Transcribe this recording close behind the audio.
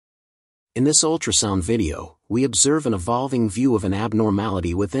In this ultrasound video, we observe an evolving view of an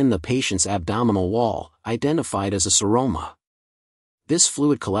abnormality within the patient's abdominal wall, identified as a seroma. This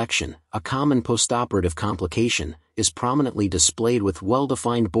fluid collection, a common postoperative complication, is prominently displayed with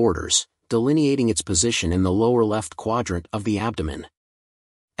well-defined borders, delineating its position in the lower left quadrant of the abdomen.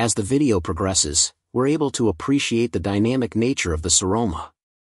 As the video progresses, we're able to appreciate the dynamic nature of the seroma.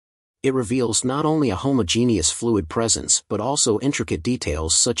 It reveals not only a homogeneous fluid presence but also intricate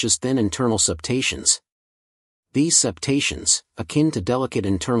details such as thin internal septations. These septations, akin to delicate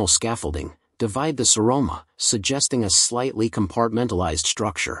internal scaffolding, divide the seroma, suggesting a slightly compartmentalized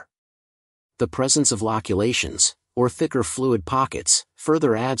structure. The presence of loculations, or thicker fluid pockets,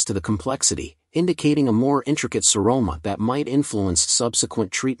 further adds to the complexity, indicating a more intricate seroma that might influence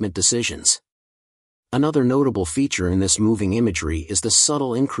subsequent treatment decisions. Another notable feature in this moving imagery is the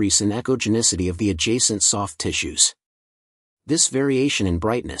subtle increase in echogenicity of the adjacent soft tissues. This variation in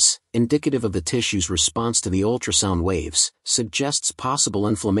brightness, indicative of the tissue's response to the ultrasound waves, suggests possible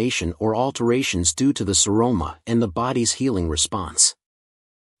inflammation or alterations due to the seroma and the body's healing response.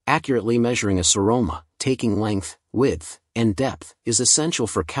 Accurately measuring a seroma, taking length, width, and depth, is essential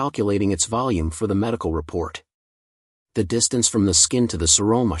for calculating its volume for the medical report. The distance from the skin to the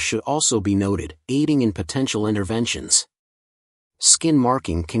seroma should also be noted, aiding in potential interventions. Skin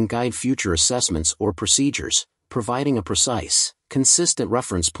marking can guide future assessments or procedures, providing a precise, consistent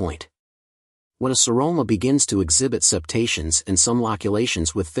reference point. When a seroma begins to exhibit septations and some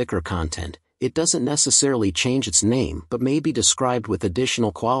loculations with thicker content, it doesn't necessarily change its name but may be described with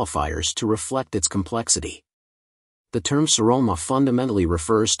additional qualifiers to reflect its complexity. The term seroma fundamentally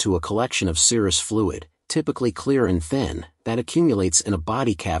refers to a collection of serous fluid, typically clear and thin, that accumulates in a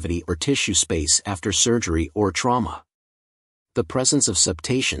body cavity or tissue space after surgery or trauma. The presence of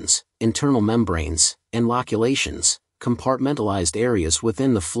septations, internal membranes, and loculations, compartmentalized areas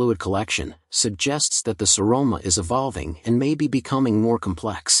within the fluid collection, suggests that the seroma is evolving and may be becoming more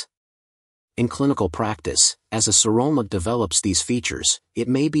complex. In clinical practice, as a seroma develops these features, it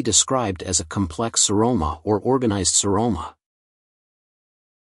may be described as a complex seroma or organized seroma.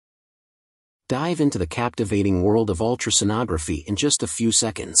 Dive into the captivating world of ultrasonography in just a few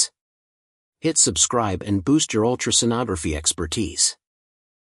seconds. Hit subscribe and boost your ultrasonography expertise.